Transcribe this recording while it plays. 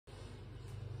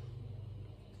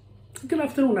Good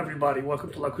afternoon, everybody.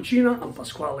 Welcome to La Cucina. I'm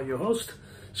Pasquale, your host.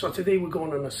 So today we're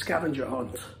going on a scavenger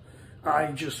hunt.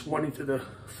 I just went into the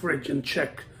fridge and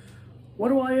checked, what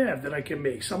do I have that I can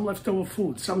make? Some leftover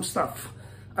food, some stuff.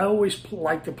 I always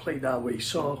like to play that way.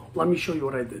 So let me show you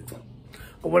what I did.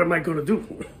 Or what am I going to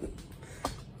do?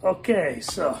 Okay,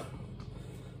 so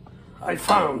I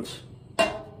found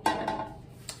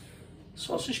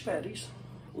sausage patties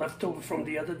left over from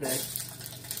the other day.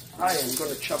 I am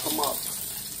going to chop them up.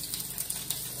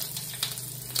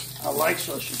 I like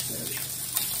sausage patties.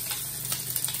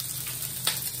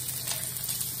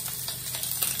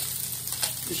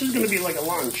 This is going to be like a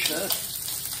lunch, huh?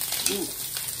 Ooh.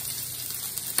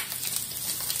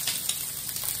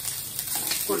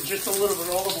 Put just a little bit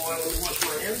of olive oil and wash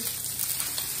my hands.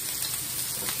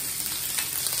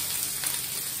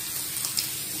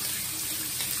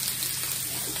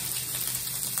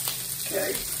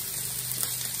 Okay.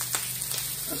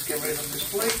 Let's get rid of this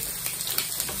plate.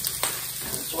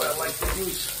 That's why I like to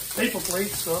use paper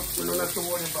plates, so we don't have to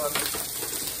worry about it.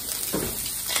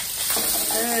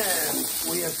 And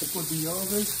we have to put the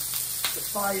oven, the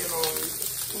fire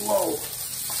on low.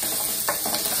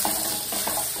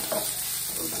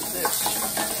 Look at this.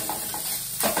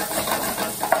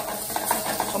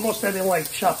 Almost anything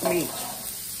like chopped meat.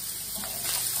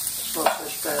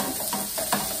 Sausage patty.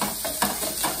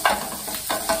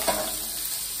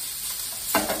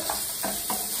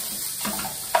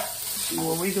 See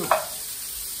what we do.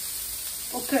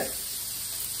 Okay.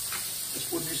 Let's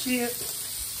put this here.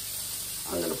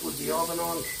 I'm going to put the oven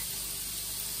on.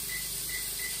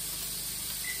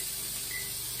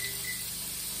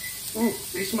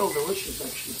 They smell delicious,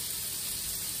 actually.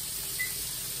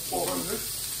 400.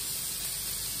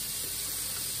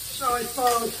 So I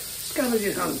found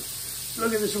scavenger hunt.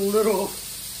 Look at this little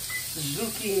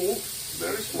zucchini,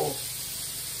 very small.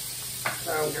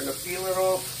 Now I'm going to peel it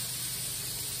off.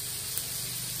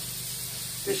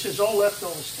 This is all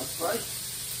leftover stuff, right?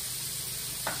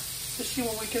 Let's see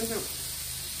what we can do.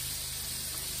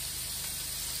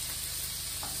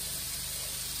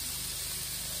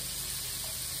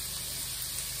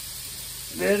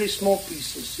 Very small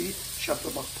pieces, see? Chop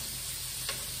them up.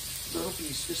 Little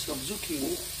pieces of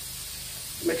zucchini.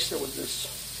 Mix it with this.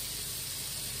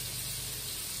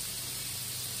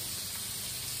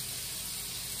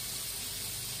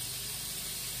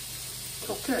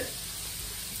 Okay.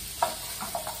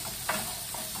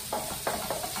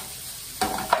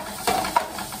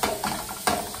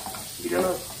 You're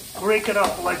gonna break it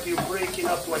up like you're breaking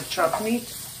up like chopped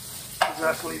meat.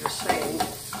 Exactly the same.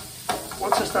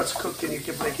 Once it starts cooking, you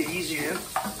can make it easier.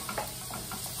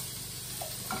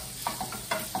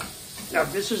 Now,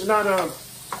 this is not a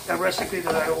recipe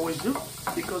that I always do,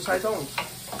 because I don't.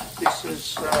 This is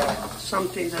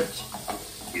something that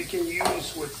you can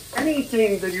use with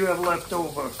anything that you have left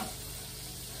over.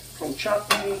 From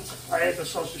chopped meat, I had the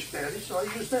sausage patties, so I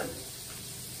use them.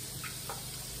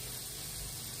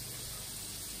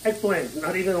 Eggplant,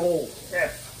 not even whole,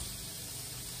 F.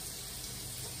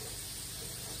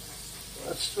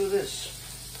 Let's do this.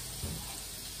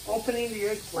 Opening the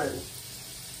eggplant.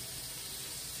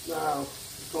 Now,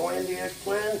 go in the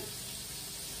eggplant.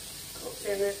 Go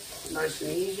in it, nice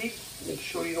and easy. Make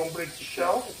sure you don't break the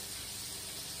shell.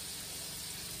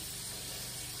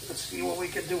 Let's see what we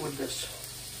can do with this.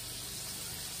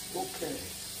 Okay.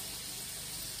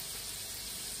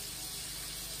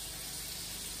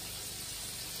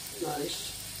 Nice.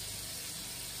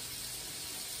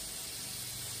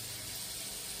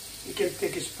 You can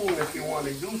take a spoon if you want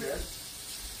to do that.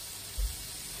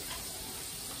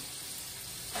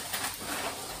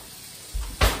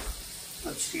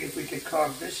 Let's see if we can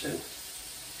carve this in.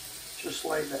 Just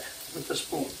like that, with the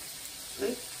spoon.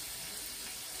 See?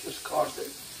 Just carve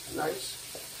it. Nice.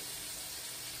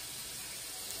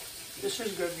 This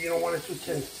is good. You don't want it too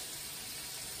thin.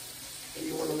 And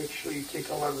you want to make sure you take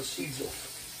a lot of the seeds off.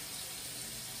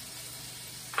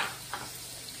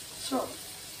 So,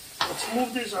 let's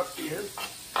move this up here,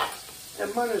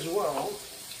 and might as well,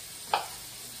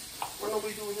 why don't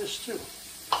we do this too?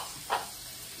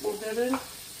 Move that in,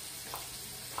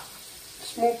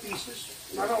 small pieces,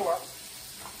 not a lot.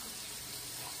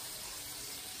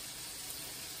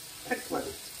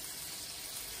 Eggplant,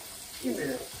 in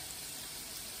there.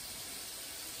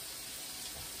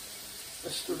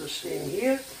 Let's do the same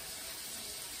here.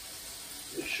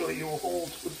 Make sure you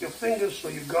hold with your fingers so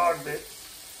you guard it.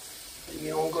 And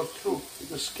you don't go through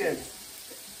the skin.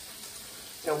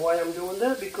 And why I'm doing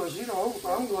that? Because, you know,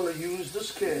 I'm going to use the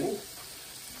skin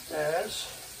as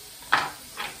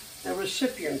a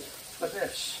recipient for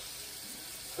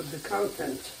this. But the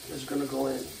content is going to go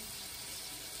in.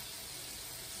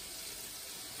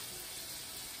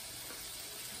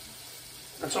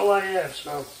 That's all I have.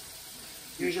 So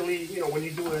usually, you know, when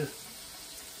you do it,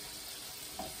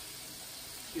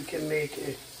 you can make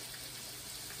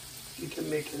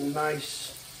a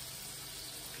nice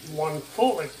one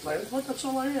full eggplant, but that's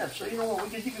all I have. So you know what,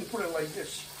 we can even put it like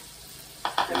this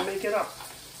and make it up.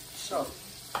 So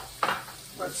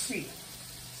let's see.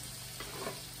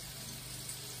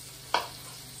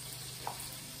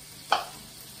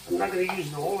 I'm not going to use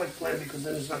the whole eggplant because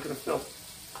then it's not going to fill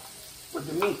with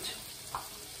the meat.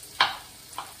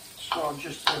 So I'll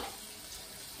just a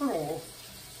little more,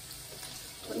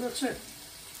 and that's it.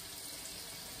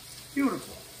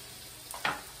 Beautiful.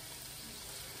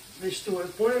 These two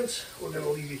eggplants, we're going to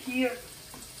leave it here.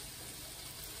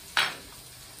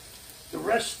 The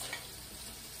rest,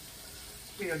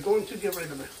 we are going to get rid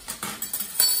of it.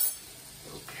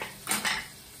 Okay.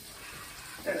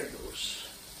 There it goes.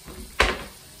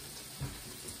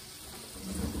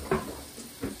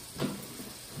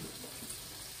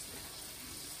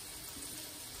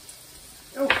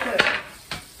 Okay.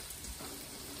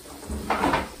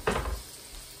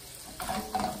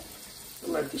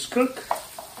 Let this cook.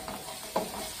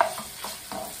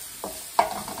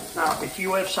 Now, if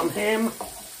you have some ham,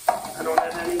 I don't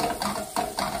have any.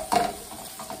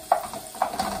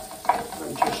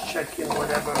 I'm just checking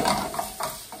whatever.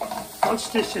 Once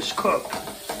this is cooked,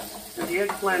 and the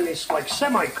eggplant is like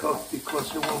semi-cooked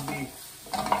because it will be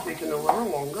taking a little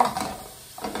longer.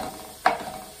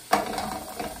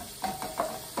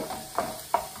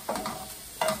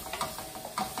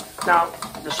 Now,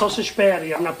 the sausage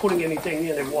patty, I'm not putting anything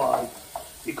in it. Why?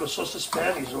 Because sausage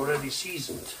patty is already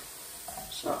seasoned.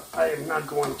 So I am not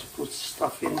going to put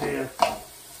stuff in there.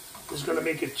 It's going to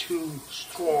make it too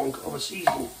strong of a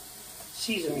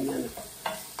seasoning in it.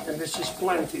 And this is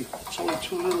plenty. It's only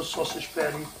 2 little sausage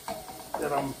patty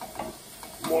that I'm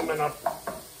warming up.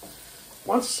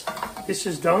 Once this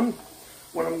is done,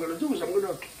 what I'm going to do is I'm going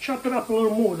to chop it up a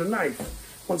little more with a knife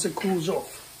once it cools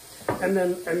off. And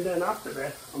then after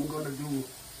that, I'm going to do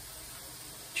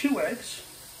 2 eggs,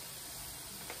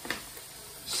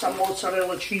 some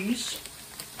mozzarella cheese,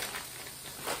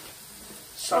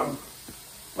 some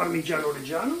Parmigiano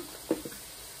Reggiano,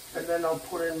 and then I'll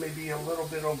put in maybe a little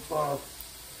bit of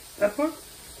pepper.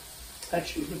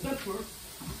 Actually, the pepper,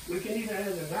 we can even add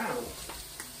it now,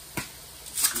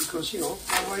 because, you know,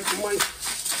 I like my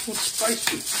food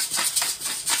spicy.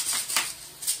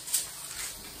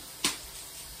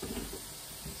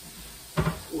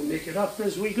 We'll make it up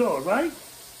as we go, right?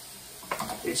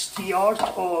 It's the art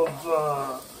of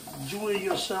do it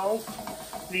yourself,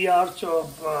 the art of,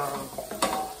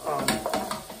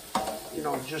 you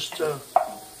know, just do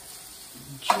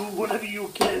whatever you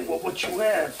can with what you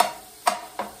have.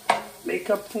 Make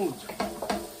up food.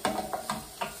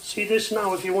 See this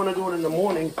now, if you want to do it in the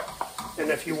morning, and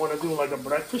if you want to do like a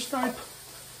breakfast type,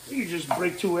 you just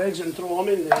break 2 eggs and throw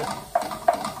them in there.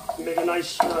 Make a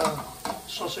nice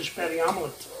sausage patty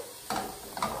omelet.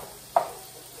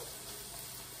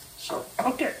 So,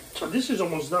 okay, so this is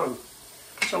almost done.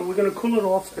 So we're going to cool it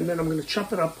off, and then I'm going to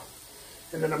chop it up,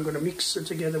 and then I'm going to mix it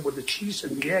together with the cheese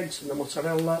and the eggs and the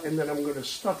mozzarella, and then I'm going to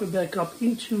stuff it back up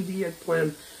into the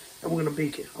eggplant, and we're going to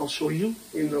bake it. I'll show you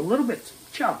in a little bit.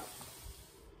 Ciao.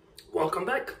 Welcome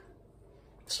back.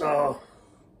 So,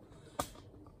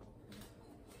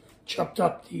 chopped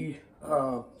up the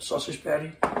sausage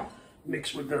patty,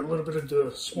 mixed with a little bit of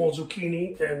the small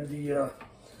zucchini and the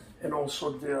and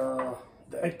also the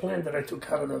eggplant that I took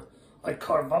out of the, I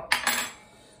carved up.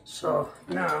 So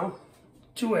now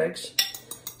 2 eggs.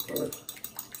 I'm gonna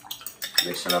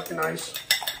mix it up nice.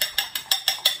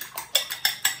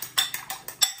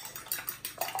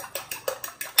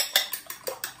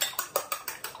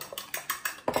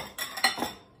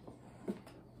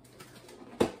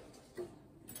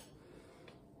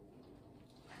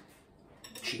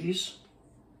 Cheese.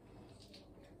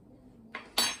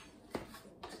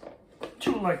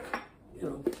 2 like, you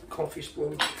know, coffee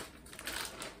spoons.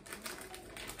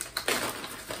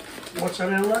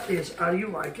 Mozzarella is how you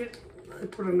like it. I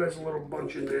put a nice little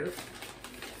bunch in there.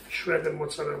 Shredded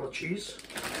mozzarella cheese.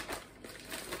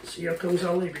 See how comes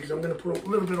out later, because I'm going to put a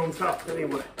little bit on top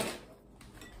anyway.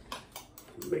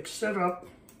 Mix it up.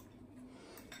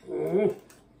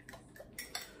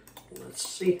 Let's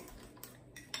see.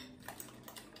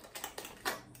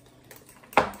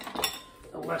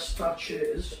 The less touch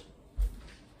is.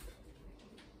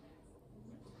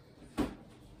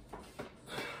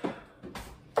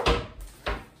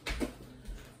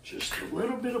 Just a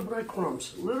little bit of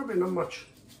breadcrumbs, a little bit, not much.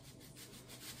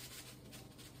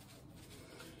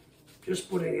 Just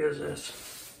putting it as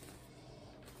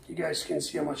you guys can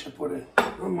see how much I put in.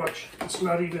 Not much. It's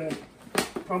not even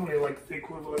probably like the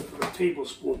equivalent of a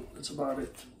tablespoon. That's about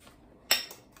it.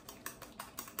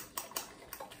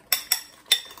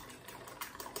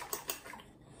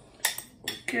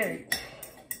 Okay,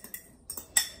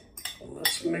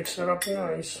 let's mix it up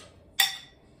nice.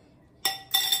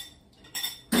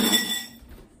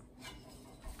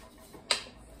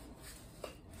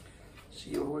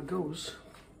 See how it goes.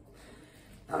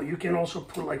 Now you can also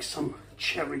put like some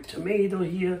cherry tomato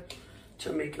here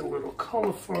to make it a little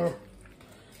colorful.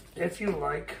 If you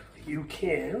like, you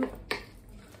can.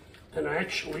 And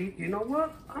actually, you know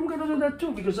what? I'm gonna do that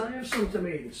too because I have some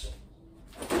tomatoes.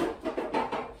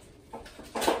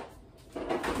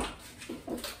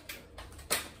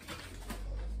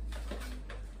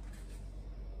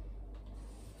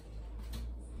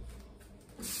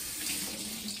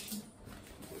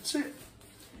 That's it.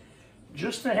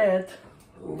 Just to add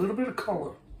a little bit of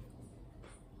color.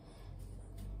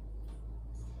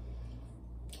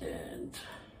 And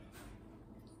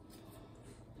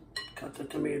cut the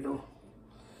tomato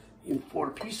in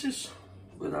 4 pieces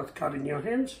without cutting your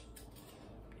hands.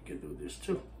 You can do this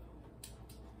too.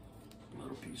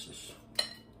 Little pieces.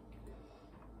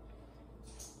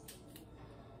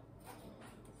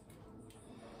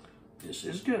 This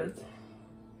is good.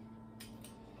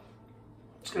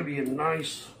 It's gonna be a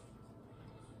nice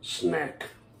snack.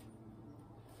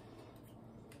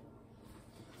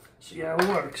 See how it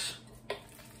works.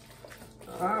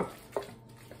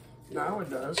 Now it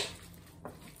does.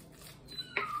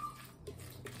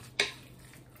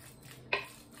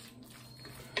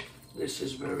 This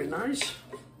is very nice.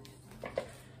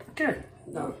 Okay,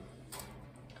 now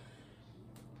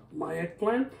my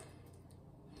eggplant.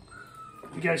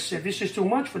 You guys said this is too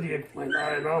much for the eggplant.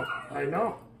 I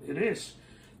know, it is.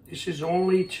 This is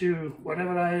only to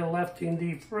whatever I left in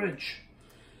the fridge.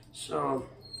 So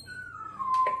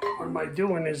what am I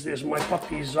doing is this. My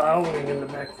puppy is howling in the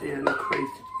back there in the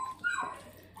crate.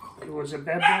 He was a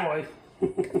bad boy.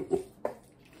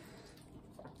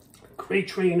 Crate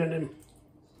training him.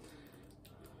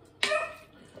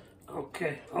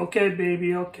 Okay,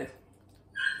 baby, okay.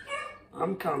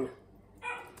 I'm coming.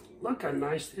 Look how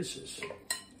nice this is.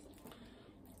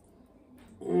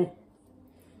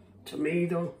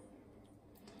 Tomato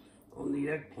on the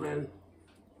eggplant.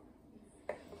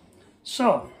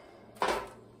 So,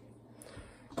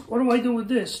 what do I do with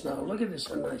this now? Look at this,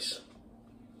 how nice.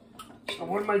 So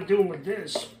what am I doing with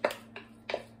this?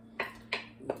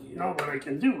 You know what I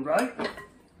can do, right?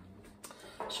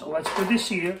 So let's put this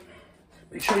here.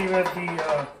 Make sure you have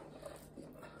the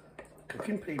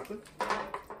cooking paper,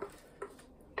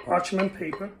 parchment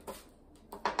paper.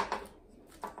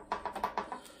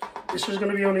 This is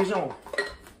going to be on its own.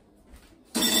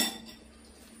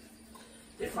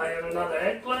 If I had another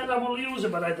eggplant, I will use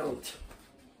it, but I don't.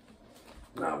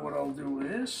 Now what I'll do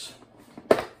is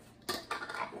a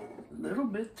little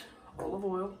bit olive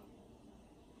oil,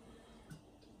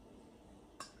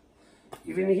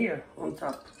 even here on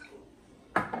top.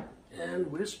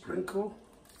 And we'll sprinkle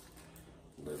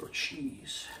a little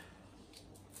cheese.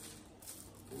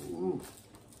 Ooh.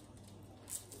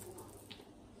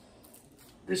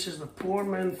 This is the poor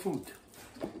man food.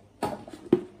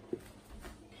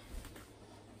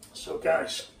 So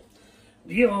guys,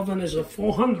 the oven is a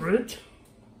 400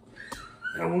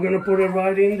 and we're gonna put it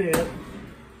right in there.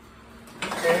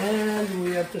 And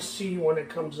we have to see when it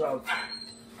comes out.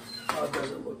 How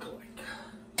does it look like?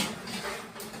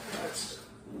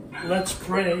 Let's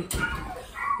pray.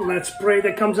 Let's pray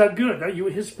that comes out good. Are you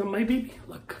his my baby?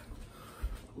 Look.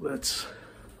 What's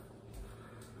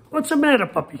the matter,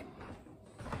 puppy?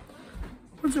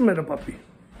 What's the matter, puppy?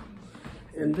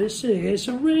 And this is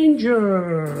a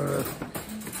Ranger.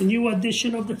 A new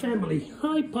addition of the family.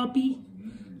 Hi, puppy.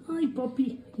 Hi,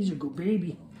 puppy. He's a good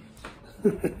baby.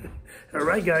 All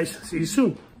right, guys. See you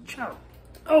soon. Ciao.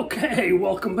 Okay,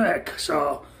 welcome back.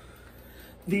 So,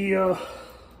 the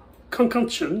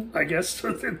concoction, I guess,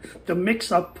 the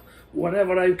mix-up,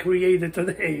 whatever I created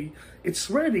today, it's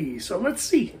ready. So let's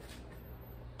see.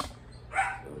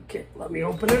 Okay, let me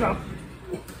open it up.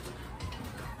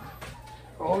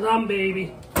 Hold on,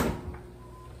 baby.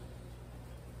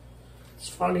 It's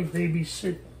funny, baby,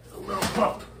 sit a little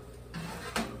pup.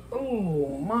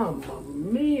 Oh, mamma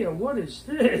mia, what is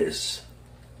this?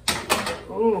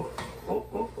 Oh.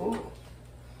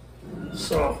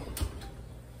 So,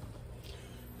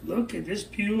 look at this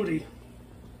beauty.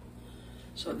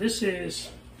 So this is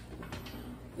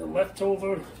the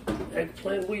leftover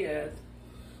eggplant we had,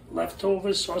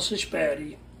 leftover sausage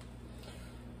patty,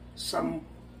 some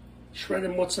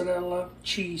shredded mozzarella,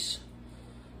 cheese.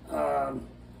 I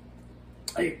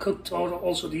cooked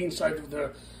also the inside of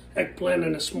the eggplant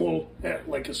and a small,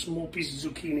 like a small piece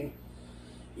of zucchini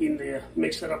in there.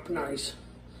 Mix it up nice.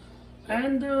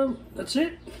 And that's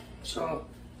it. So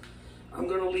I'm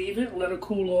gonna leave it, let it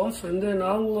cool off, and then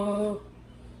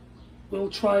we'll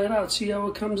try it out, see how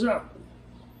it comes out.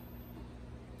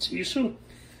 See you soon.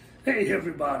 Hey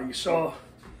everybody, so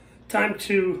time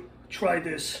to try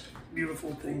this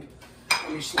beautiful thing.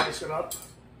 Let me slice it up.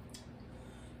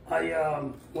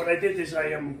 What I did is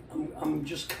I'm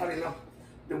just cutting up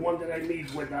the one that I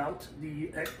made without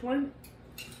the eggplant,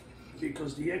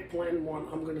 because the eggplant one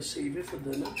I'm gonna save it for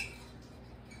dinner,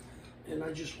 and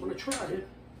I just want to try it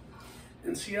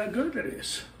and see how good it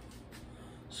is.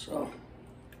 So,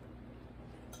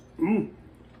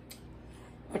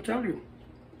 I tell you,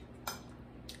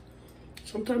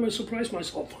 sometimes I surprise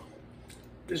myself.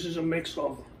 This is a mix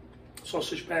of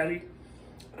sausage patty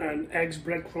and eggs,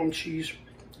 breadcrumb, cheese,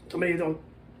 tomato,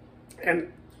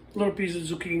 and little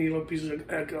pieces of zucchini, little pieces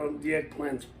of the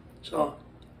eggplant. So,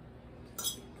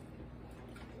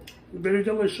 very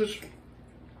delicious.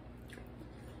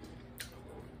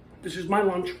 This is my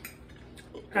lunch,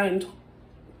 and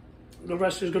the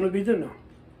rest is going to be dinner.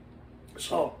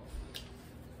 So,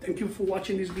 thank you for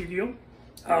watching this video.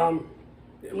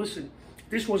 Listen,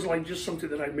 this was like just something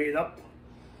that I made up,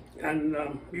 and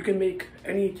you can make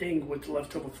anything with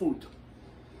leftover food.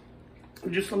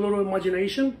 Just a little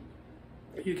imagination,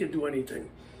 you can do anything.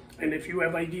 And if you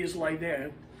have ideas like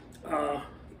that,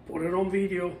 put it on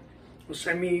video, or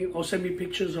send me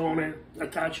pictures on it,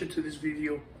 attach it to this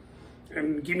video,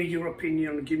 and give me your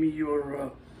opinion, give me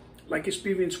your like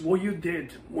experience, what you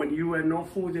did when you had no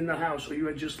food in the house, or you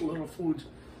had just a little food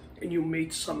and you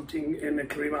made something and it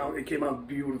came out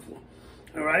beautiful.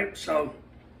 All right, so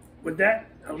with that,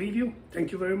 I'll leave you.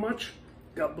 Thank you very much.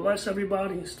 God bless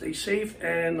everybody. Stay safe,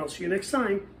 and I'll see you next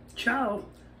time. Ciao.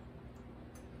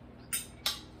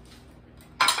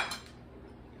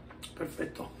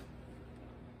 Perfetto.